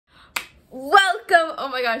Welcome! Oh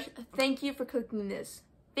my gosh, thank you for clicking this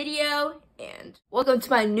video and welcome to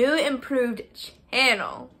my new improved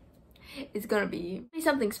channel. It's gonna be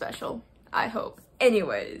something special, I hope.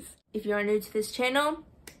 Anyways, if you are new to this channel,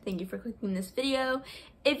 thank you for clicking this video.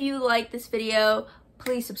 If you like this video,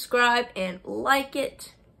 please subscribe and like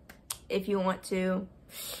it if you want to.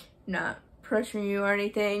 Not pressuring you or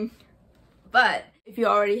anything, but if you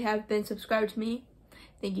already have been subscribed to me,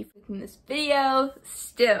 thank you for clicking this video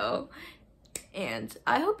still. And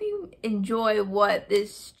I hope you enjoy what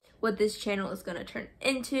this channel is gonna turn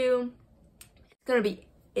into. It's gonna be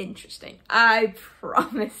interesting, I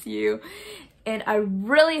promise you. And I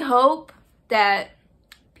really hope that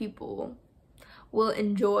people will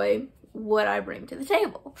enjoy what I bring to the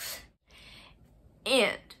table.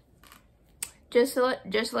 And just to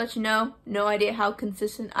let you know, no idea how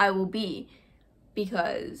consistent I will be,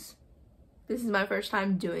 because this is my first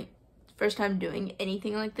time doing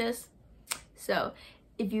anything like this. So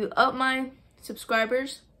if you up my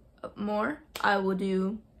subscribers more, I will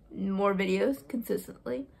do more videos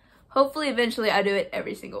consistently. Hopefully eventually I do it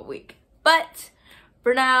every single week, but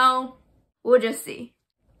for now we'll just see.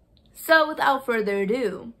 So without further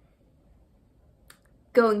ado,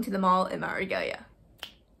 going to the mall in my Regalia.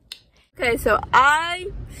 Okay, so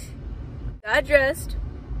I got dressed.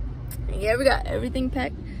 Yeah, we got everything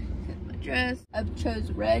packed. Got my dress. I've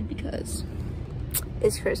chose red because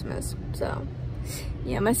it's Christmas, so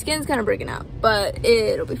yeah, my skin's kind of breaking out, but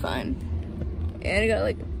it'll be fine. And I got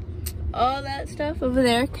like all that stuff over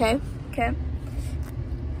there. Okay.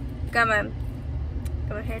 Got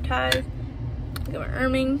my hair tied. Got my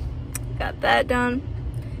erming. Got that done.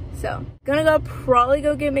 So gonna probably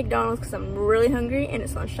go get McDonald's because I'm really hungry and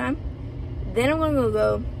it's lunchtime. Then I'm gonna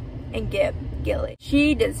go and get Gilly.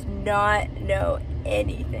 She does not know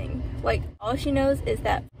anything. Like, all she knows is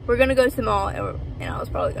that we're gonna go to the mall and I was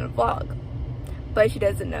probably gonna vlog, but she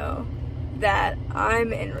doesn't know that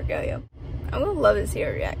I'm in Regalia. I'm gonna love to see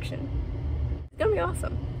her reaction. It's gonna be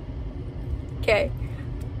awesome. Okay,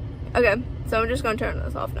 so I'm just gonna turn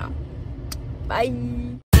this off now. Bye.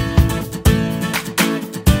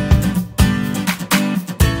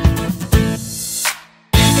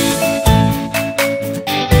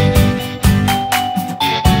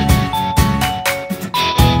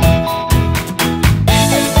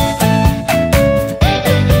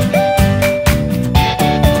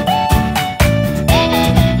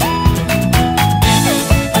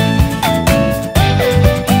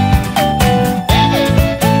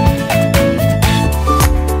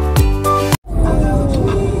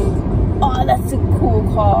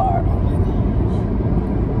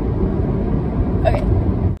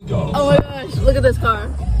 Look at this car.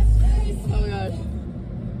 Oh my gosh.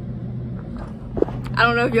 I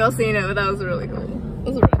don't know if y'all seen it, but that was really cool.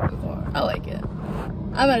 It was a really cool car. I like it.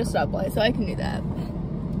 I'm at a stoplight, so I can do that.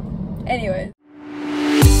 Anyways.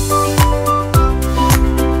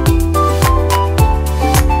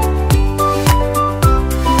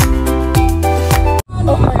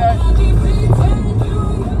 Oh my gosh.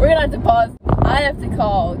 We're gonna have to pause. I have to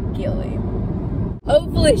call Gilly.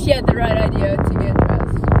 Hopefully she had the right idea to get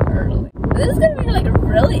dressed early. This is gonna be like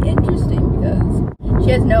really interesting because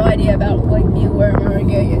she has no idea about like me wearing my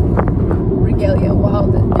regalia while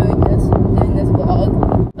doing this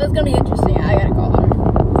vlog. But it's gonna be interesting. I gotta call her.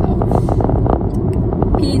 So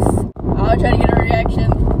peace. I'll try to get her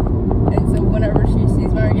reaction. And so whenever she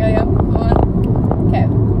sees my regalia on, okay,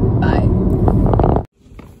 bye.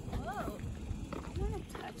 Whoa! I wanna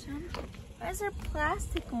touch them. Why is there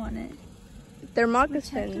plastic on it? They're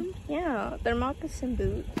moccasin. Yeah, they're moccasin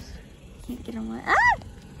boots. Can't get them wet. Ah!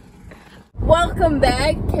 Welcome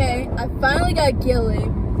back. Okay, I finally got Gilly.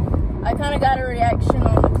 I kind of got a reaction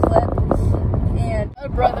on the clip, and my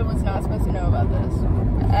brother was not supposed to know about this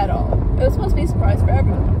at all. It was supposed to be a surprise for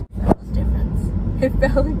everyone. What's the difference? It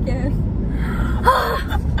fell again.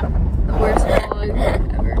 The worst vlog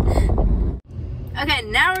ever. Okay,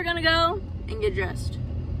 now we're gonna go and get dressed.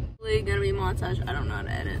 It's gonna be montage. I don't know how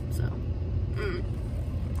to edit, so.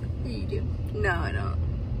 You do? No, I don't.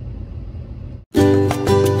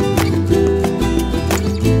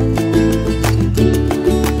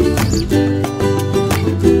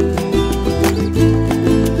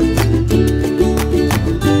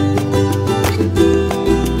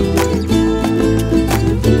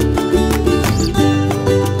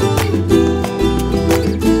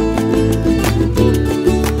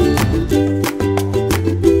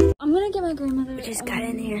 I'm gonna get my grandmother. We just got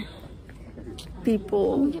in here.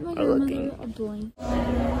 People are looking.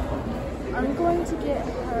 I'm going to get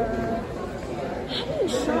her. How many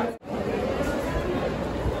shots?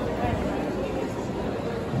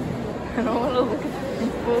 I don't want to look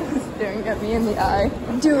at people staring at me in the eye.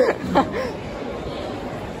 Do it.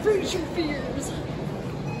 Face your fears.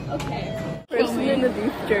 Okay. Person in the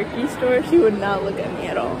beef jerky store, she would not look at me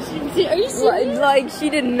at all. Are you serious? Like she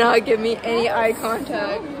did not give me any eye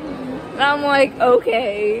contact. And I'm like,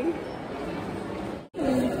 okay.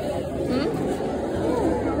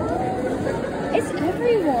 It's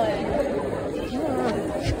everyone.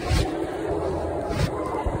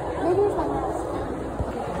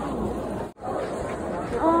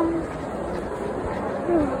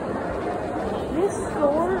 This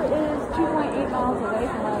store is 2.8 miles away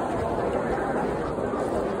from us.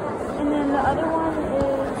 And then the other one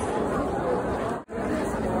is...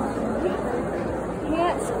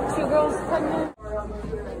 Yes, 2 girls pregnant.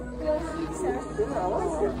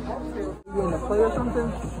 You gonna play or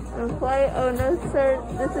something? Play? Oh no, sir.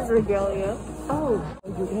 This is Regalia. Oh, are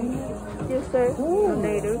you Indian? Yes, sir. Ooh. I'm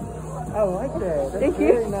native. I like that. That's Thank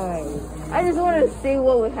very you. nice. I just wanted to see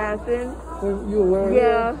what would happen. You were wearing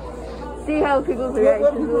Yeah. See how people's What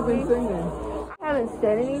reactions people would been be. singing? I haven't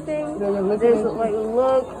said anything. They're listening. There's like a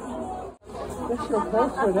look. That's your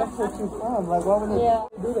culture. That's what you're from. Like, why would they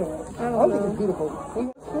do that? I don't Oh, know. this is beautiful. Hey,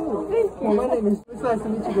 that's cool. Thank you. Well, my name is. It's nice to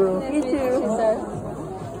meet you, girl. You too.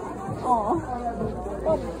 Aw.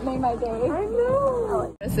 That made my day. I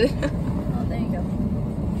know. That's it. Oh, there you go.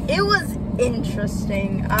 It was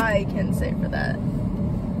interesting. I can say for that.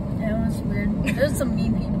 Yeah, it was weird. There's some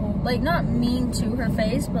mean people. Like, not mean to her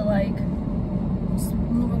face, but like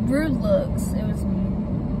rude looks. It was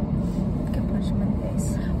mean. I could punch him in the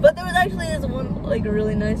face. But there was actually this one, like, a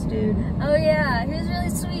really nice dude. Oh yeah, he was really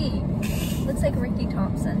sweet. Looks like Ricky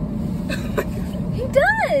Thompson. He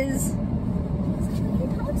does! Looks like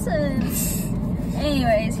Ricky Thompson.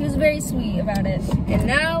 Anyways, he was very sweet about it. And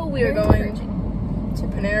now we are Very going encouraging. to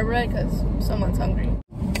Panera Bread because someone's hungry.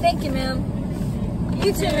 Thank you, ma'am.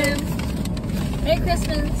 You too, ma'am. Merry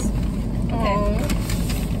Christmas. Oh,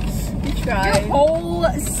 we Your tried. whole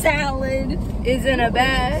salad Is in a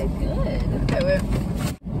bag. good. Okay, wait.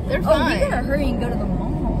 They're Oh, we fine. gotta hurry and go to the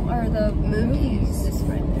mall or the Movies. It's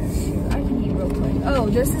right there. I can eat real quick. Oh,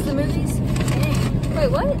 this is the movies? Dang.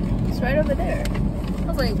 Wait, what? It's right over there. I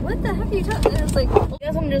was like, what the heck are you talking? It was like, I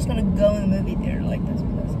guess I'm just gonna go in the movie theater like this.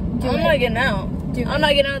 Do I'm it. not getting out. Do I'm it.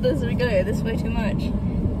 not getting out this Regalia. This is way too much.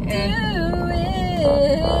 And do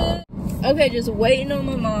it. okay, just waiting on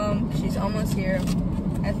my mom. She's almost here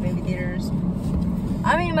at the movie theaters.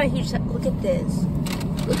 I mean, my huge. Look at this.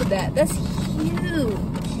 Look at that. That's huge.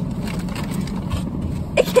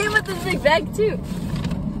 It came with this big bag too.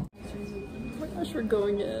 Oh my gosh, we're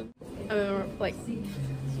going in. I mean, we're like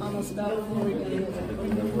almost about. Here we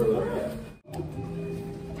go.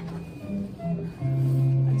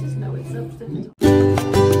 I just know it's up to